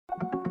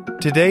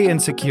Today in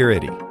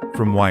Security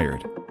from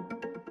Wired.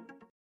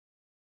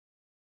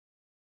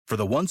 For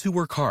the ones who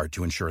work hard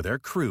to ensure their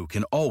crew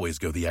can always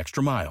go the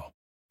extra mile,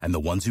 and the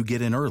ones who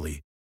get in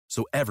early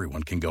so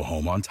everyone can go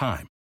home on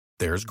time,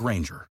 there's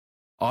Grainger,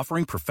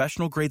 offering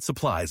professional-grade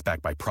supplies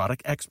backed by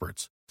product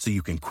experts so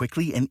you can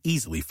quickly and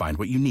easily find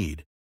what you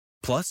need.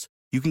 Plus,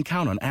 you can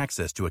count on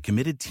access to a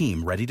committed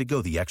team ready to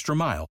go the extra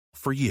mile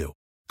for you.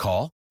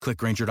 Call, click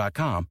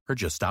Grainger.com, or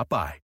just stop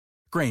by.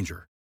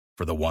 Grainger,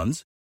 for the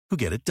ones who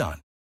get it done.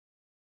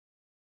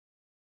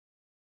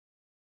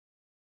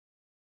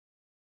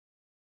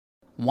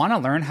 Want to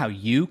learn how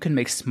you can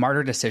make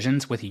smarter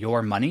decisions with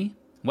your money?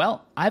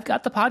 Well, I've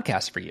got the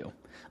podcast for you.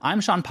 I'm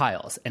Sean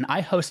Piles, and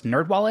I host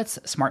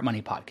NerdWallet's Smart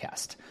Money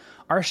Podcast.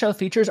 Our show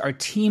features our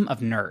team of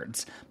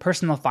nerds,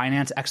 personal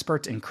finance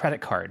experts in credit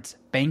cards,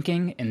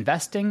 banking,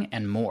 investing,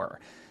 and more.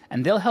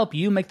 And they'll help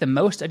you make the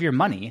most of your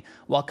money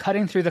while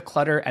cutting through the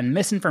clutter and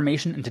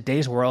misinformation in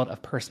today's world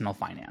of personal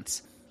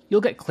finance.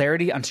 You'll get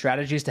clarity on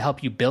strategies to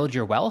help you build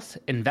your wealth,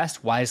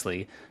 invest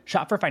wisely,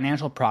 shop for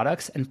financial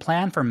products, and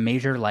plan for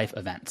major life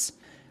events.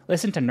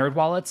 Listen to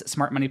NerdWallet's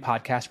Smart Money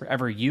Podcast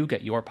wherever you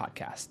get your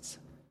podcasts.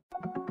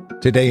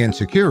 Today in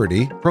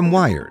Security from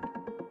Wired.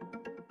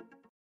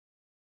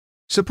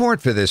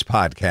 Support for this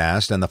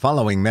podcast and the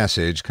following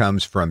message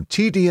comes from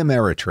TD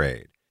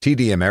Ameritrade.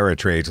 TD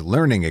Ameritrade's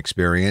learning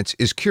experience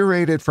is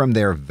curated from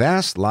their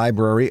vast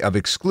library of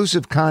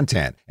exclusive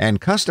content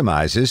and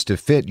customizes to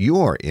fit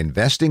your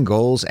investing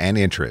goals and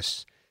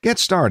interests. Get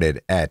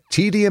started at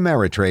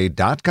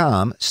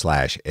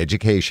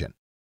tdameritrade.com/education.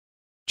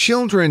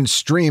 Children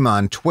stream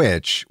on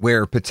Twitch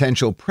where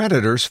potential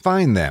predators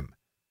find them.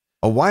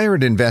 A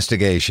Wired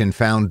investigation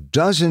found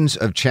dozens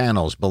of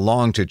channels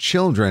belong to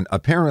children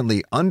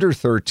apparently under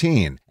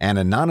 13 and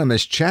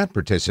anonymous chat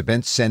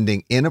participants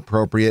sending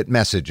inappropriate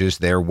messages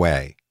their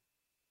way.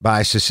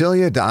 By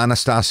Cecilia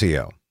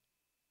D'Anastasio.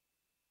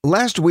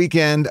 Last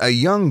weekend, a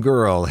young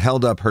girl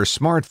held up her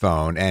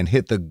smartphone and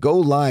hit the Go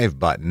Live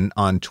button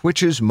on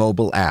Twitch's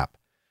mobile app.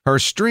 Her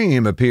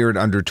stream appeared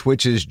under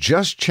Twitch's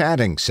Just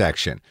Chatting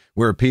section,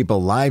 where people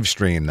live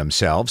stream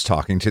themselves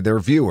talking to their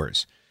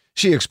viewers.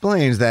 She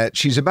explains that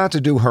she's about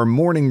to do her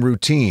morning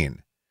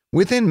routine.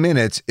 Within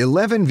minutes,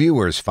 11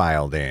 viewers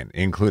filed in,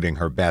 including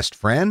her best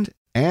friend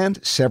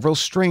and several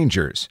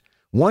strangers.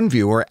 One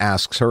viewer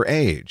asks her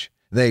age.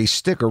 They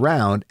stick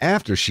around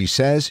after she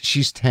says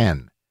she's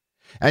 10.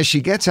 As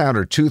she gets out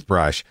her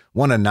toothbrush,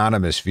 one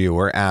anonymous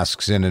viewer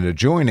asks in an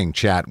adjoining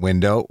chat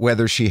window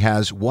whether she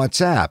has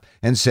WhatsApp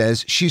and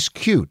says she's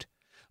cute.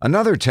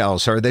 Another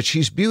tells her that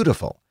she's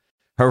beautiful.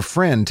 Her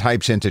friend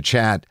types into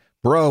chat,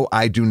 "Bro,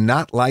 I do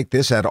not like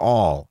this at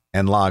all,"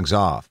 and logs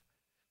off.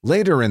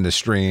 Later in the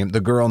stream,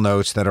 the girl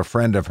notes that a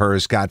friend of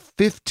hers got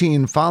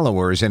 15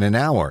 followers in an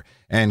hour,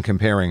 and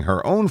comparing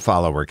her own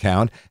follower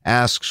count,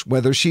 asks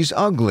whether she's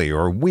ugly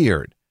or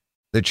weird.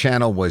 The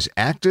channel was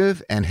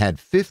active and had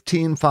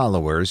 15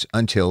 followers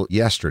until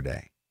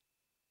yesterday.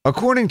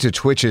 According to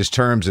Twitch's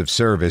terms of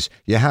service,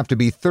 you have to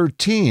be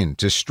 13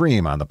 to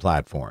stream on the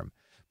platform.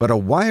 But a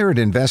Wired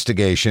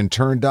investigation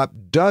turned up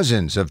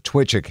dozens of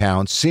Twitch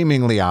accounts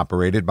seemingly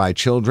operated by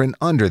children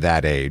under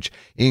that age,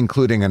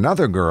 including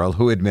another girl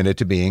who admitted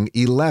to being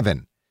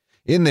 11.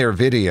 In their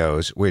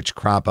videos, which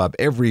crop up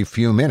every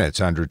few minutes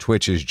under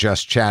Twitch's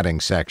Just Chatting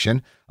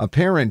section,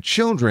 apparent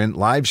children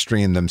live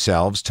stream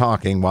themselves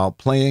talking while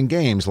playing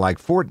games like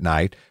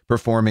Fortnite,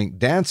 performing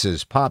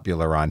dances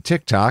popular on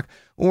TikTok,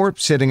 or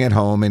sitting at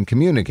home and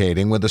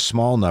communicating with a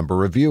small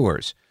number of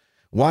viewers.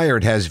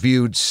 Wired has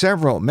viewed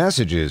several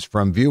messages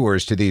from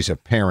viewers to these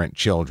apparent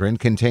children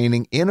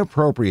containing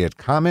inappropriate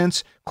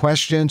comments,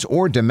 questions,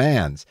 or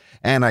demands,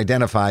 and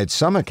identified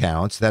some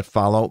accounts that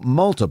follow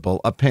multiple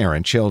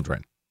apparent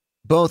children.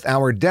 Both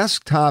our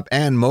desktop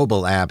and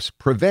mobile apps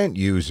prevent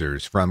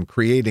users from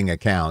creating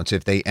accounts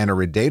if they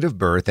enter a date of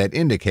birth that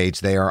indicates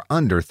they are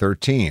under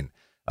 13,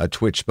 a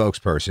Twitch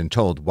spokesperson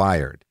told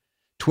Wired.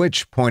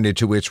 Twitch pointed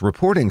to its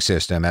reporting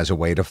system as a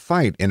way to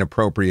fight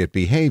inappropriate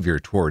behavior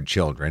toward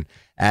children,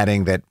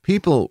 adding that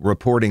people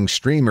reporting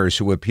streamers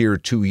who appear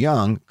too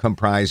young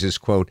comprises,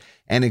 quote,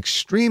 an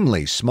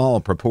extremely small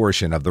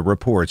proportion of the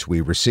reports we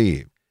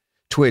receive.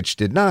 Twitch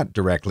did not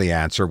directly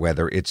answer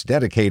whether it's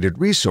dedicated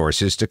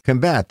resources to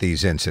combat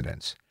these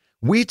incidents.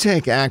 We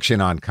take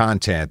action on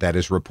content that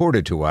is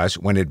reported to us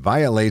when it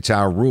violates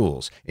our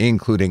rules,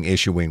 including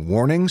issuing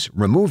warnings,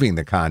 removing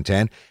the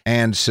content,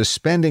 and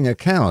suspending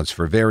accounts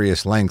for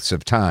various lengths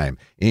of time,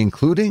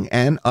 including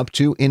and up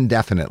to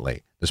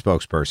indefinitely, the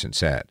spokesperson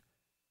said.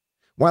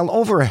 While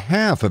over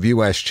half of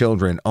U.S.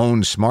 children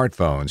own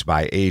smartphones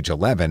by age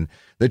 11,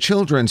 the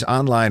Children's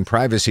Online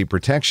Privacy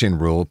Protection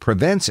Rule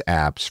prevents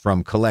apps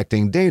from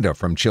collecting data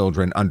from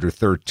children under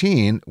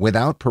 13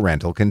 without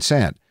parental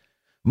consent.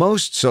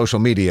 Most social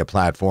media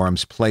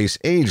platforms place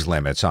age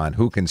limits on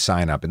who can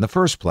sign up in the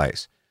first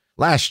place.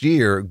 Last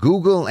year,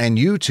 Google and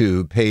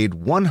YouTube paid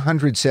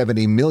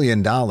 $170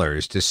 million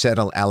to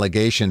settle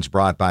allegations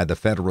brought by the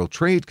Federal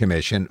Trade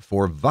Commission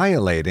for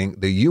violating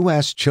the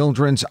U.S.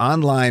 Children's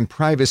Online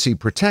Privacy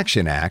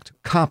Protection Act,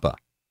 COPPA.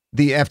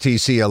 The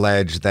FTC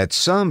alleged that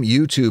some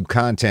YouTube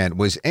content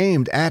was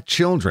aimed at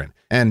children,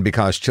 and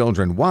because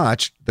children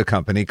watched, the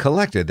company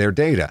collected their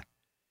data.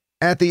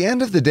 At the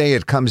end of the day,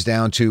 it comes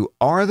down to,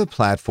 are the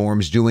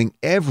platforms doing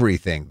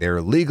everything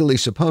they're legally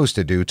supposed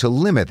to do to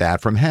limit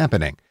that from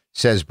happening,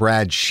 says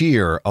Brad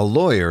Shear, a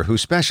lawyer who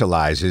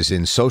specializes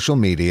in social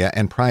media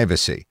and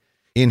privacy.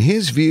 In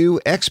his view,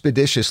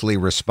 expeditiously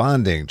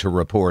responding to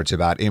reports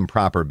about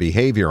improper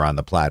behavior on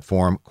the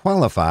platform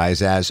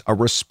qualifies as a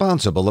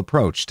responsible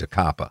approach to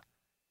COPPA.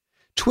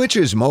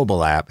 Twitch's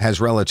mobile app has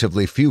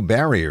relatively few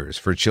barriers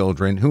for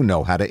children who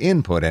know how to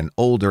input an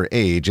older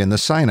age in the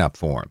sign-up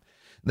form.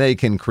 They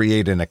can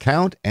create an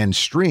account and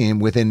stream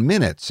within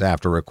minutes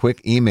after a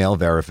quick email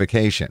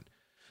verification.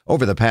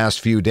 Over the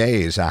past few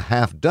days, a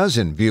half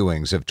dozen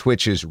viewings of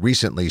Twitch's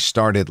recently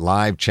started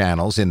live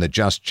channels in the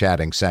Just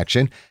Chatting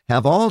section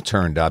have all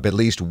turned up at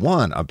least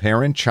one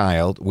apparent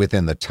child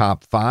within the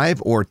top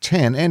 5 or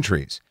 10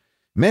 entries.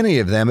 Many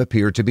of them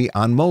appear to be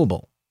on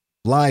mobile.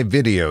 Live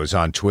videos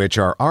on Twitch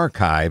are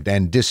archived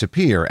and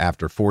disappear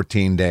after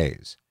 14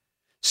 days.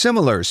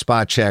 Similar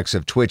spot checks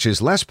of Twitch's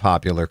less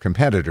popular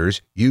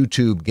competitors,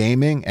 YouTube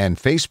Gaming and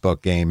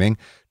Facebook Gaming,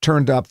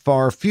 turned up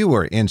far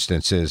fewer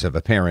instances of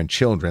apparent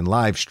children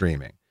live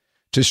streaming.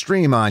 To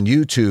stream on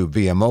YouTube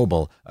via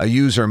mobile, a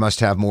user must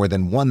have more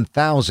than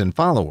 1,000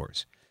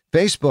 followers.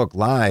 Facebook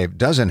Live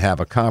doesn't have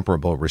a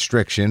comparable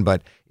restriction,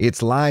 but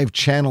its live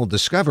channel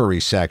discovery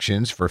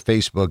sections for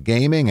Facebook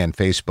Gaming and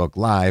Facebook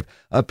Live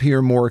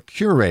appear more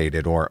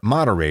curated or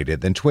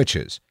moderated than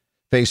Twitch's.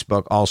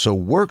 Facebook also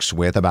works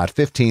with about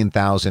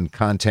 15,000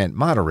 content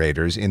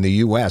moderators in the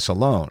U.S.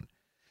 alone.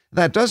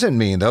 That doesn't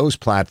mean those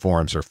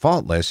platforms are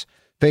faultless.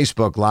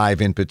 Facebook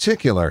Live in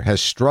particular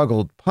has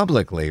struggled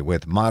publicly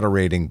with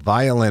moderating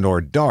violent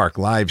or dark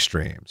live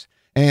streams.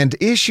 And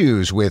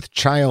issues with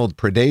child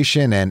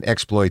predation and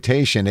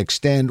exploitation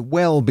extend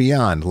well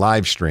beyond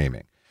live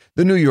streaming.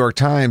 The New York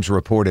Times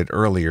reported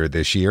earlier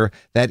this year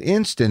that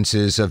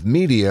instances of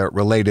media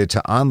related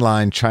to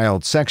online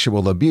child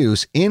sexual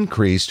abuse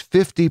increased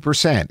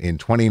 50% in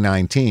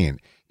 2019,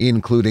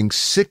 including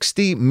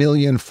 60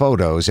 million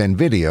photos and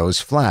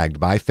videos flagged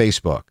by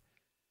Facebook.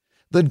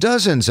 The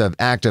dozens of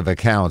active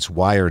accounts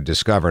Wired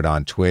discovered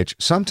on Twitch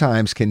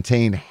sometimes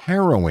contain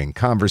harrowing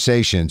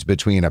conversations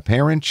between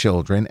apparent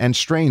children and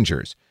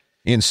strangers.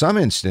 In some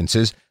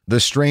instances, the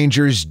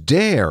strangers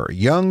dare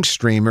young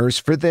streamers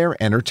for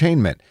their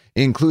entertainment,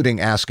 including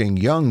asking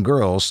young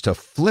girls to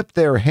flip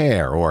their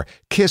hair or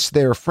kiss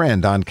their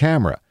friend on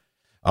camera.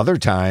 Other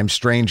times,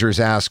 strangers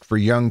ask for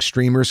young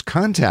streamers'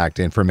 contact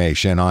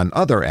information on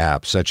other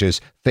apps such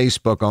as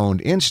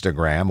Facebook-owned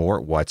Instagram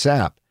or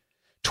WhatsApp.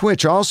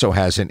 Twitch also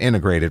has an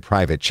integrated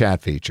private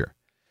chat feature.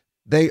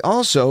 They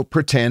also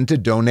pretend to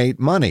donate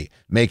money,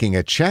 making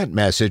a chat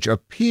message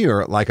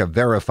appear like a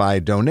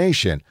verified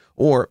donation,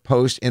 or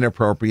post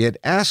inappropriate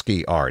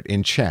ASCII art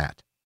in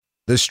chat.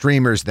 The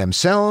streamers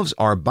themselves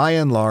are by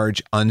and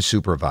large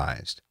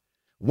unsupervised.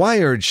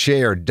 Wired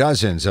shared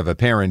dozens of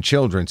apparent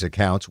children's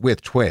accounts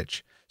with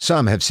Twitch.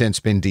 Some have since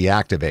been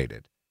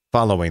deactivated.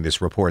 Following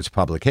this report's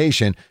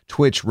publication,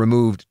 Twitch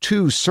removed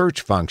 2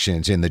 search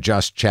functions in the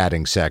Just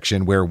Chatting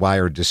section where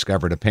Wired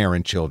discovered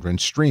apparent children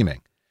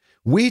streaming.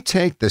 We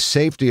take the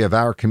safety of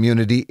our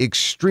community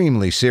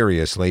extremely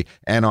seriously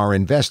and are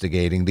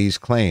investigating these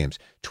claims,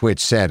 Twitch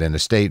said in a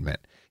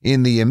statement.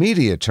 In the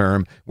immediate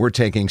term, we're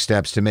taking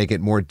steps to make it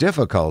more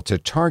difficult to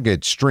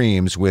target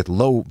streams with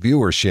low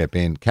viewership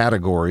in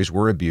categories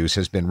where abuse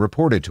has been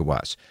reported to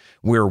us.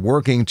 We're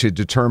working to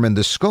determine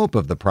the scope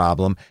of the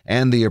problem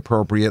and the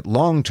appropriate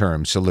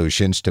long-term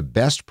solutions to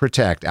best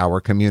protect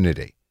our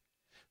community.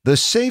 The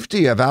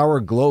safety of our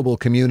global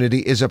community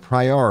is a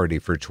priority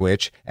for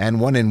Twitch and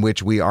one in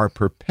which we are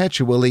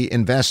perpetually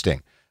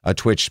investing, a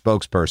Twitch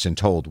spokesperson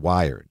told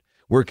Wired.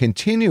 We're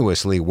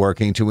continuously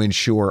working to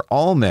ensure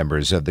all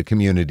members of the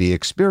community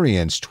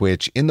experience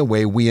Twitch in the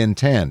way we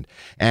intend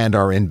and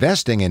are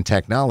investing in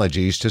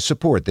technologies to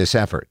support this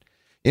effort.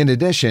 In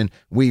addition,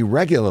 we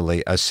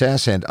regularly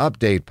assess and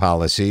update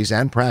policies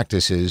and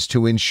practices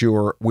to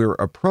ensure we're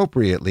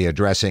appropriately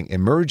addressing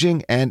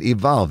emerging and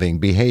evolving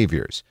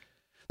behaviors.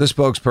 The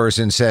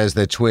spokesperson says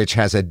that Twitch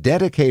has a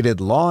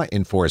dedicated law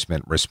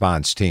enforcement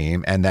response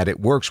team and that it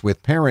works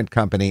with parent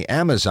company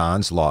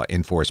Amazon's law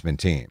enforcement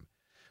team.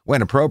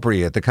 When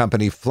appropriate, the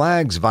company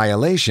flags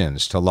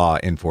violations to law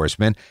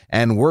enforcement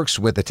and works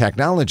with the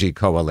Technology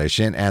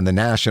Coalition and the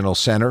National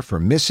Center for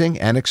Missing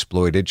and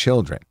Exploited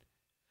Children.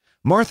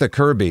 Martha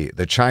Kirby,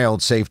 the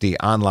Child Safety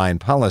Online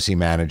Policy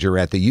Manager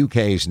at the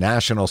UK's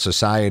National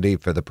Society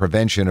for the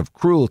Prevention of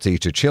Cruelty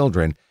to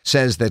Children,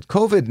 says that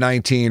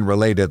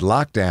COVID-19-related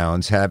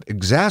lockdowns have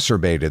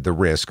exacerbated the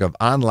risk of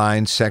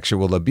online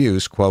sexual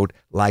abuse, quote,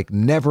 like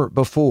never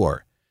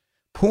before.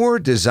 Poor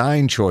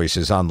design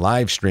choices on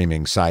live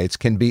streaming sites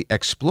can be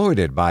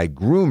exploited by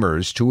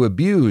groomers to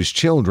abuse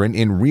children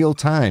in real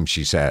time,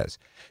 she says.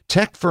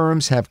 Tech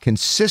firms have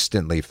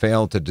consistently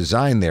failed to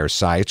design their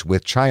sites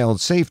with child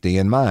safety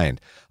in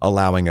mind,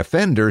 allowing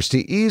offenders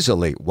to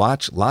easily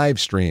watch live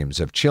streams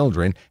of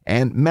children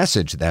and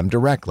message them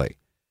directly.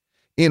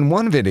 In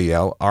one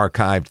video,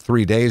 archived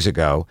 3 days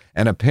ago,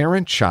 an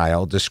apparent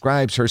child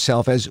describes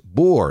herself as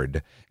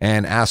bored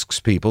and asks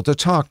people to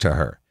talk to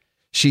her.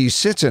 She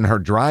sits in her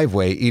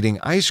driveway eating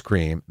ice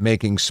cream,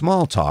 making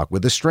small talk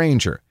with a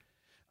stranger.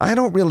 "I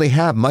don't really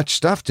have much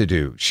stuff to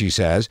do," she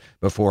says,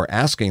 before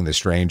asking the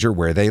stranger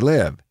where they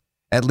live.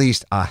 At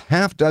least a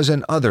half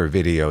dozen other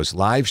videos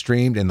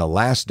live-streamed in the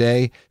last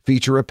day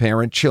feature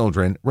apparent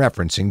children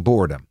referencing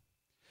boredom.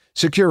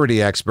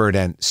 Security expert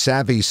and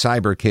Savvy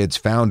Cyber Kids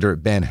founder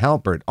Ben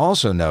Halpert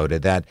also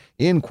noted that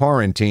in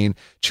quarantine,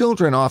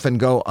 children often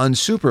go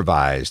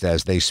unsupervised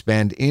as they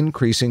spend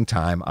increasing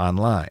time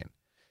online.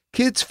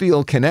 Kids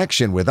feel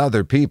connection with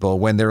other people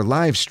when they're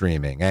live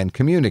streaming and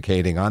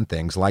communicating on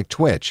things like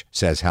Twitch,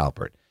 says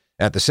Halpert.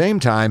 At the same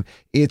time,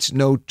 it's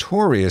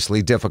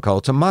notoriously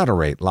difficult to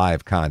moderate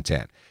live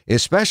content,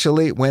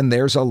 especially when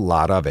there's a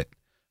lot of it.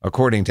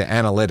 According to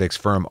analytics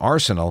firm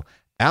Arsenal,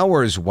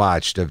 hours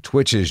watched of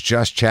Twitch's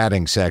Just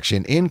Chatting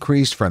section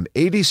increased from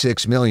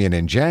 86 million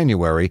in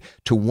January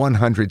to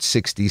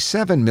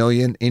 167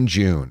 million in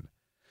June.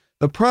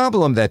 The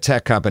problem that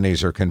tech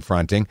companies are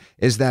confronting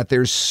is that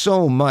there's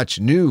so much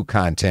new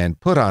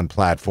content put on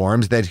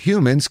platforms that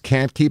humans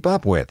can't keep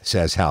up with,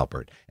 says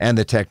Halpert, and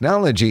the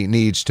technology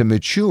needs to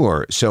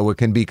mature so it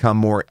can become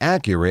more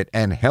accurate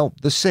and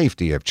help the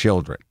safety of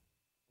children.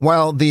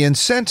 While the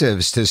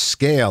incentives to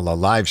scale a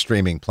live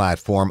streaming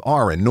platform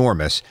are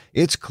enormous,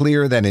 it's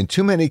clear that in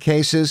too many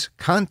cases,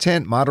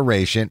 content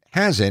moderation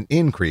hasn't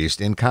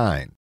increased in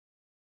kind.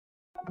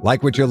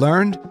 Like what you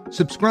learned?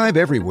 Subscribe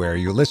everywhere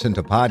you listen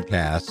to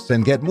podcasts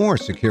and get more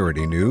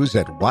security news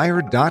at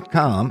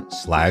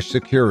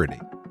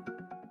wired.com/security.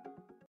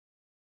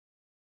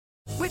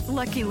 With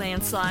Lucky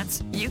Land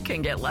Slots, you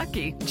can get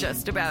lucky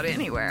just about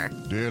anywhere.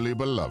 Dearly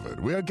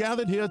beloved, we are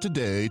gathered here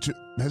today to...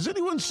 Has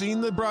anyone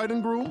seen the bride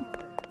and groom?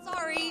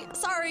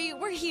 Sorry,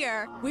 we're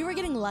here. We were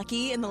getting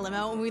lucky in the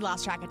limo and we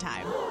lost track of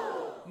time.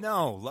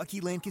 No,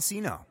 Lucky Land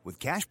Casino, with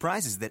cash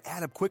prizes that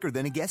add up quicker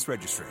than a guest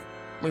registry.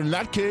 In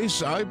that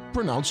case, I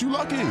pronounce you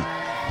lucky.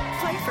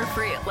 Play for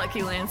free at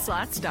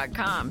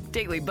LuckyLandSlots.com.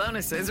 Daily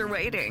bonuses are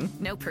waiting.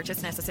 No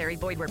purchase necessary.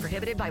 Void where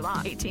prohibited by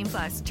law.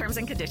 18+. Terms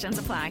and conditions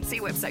apply. See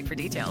website for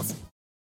details.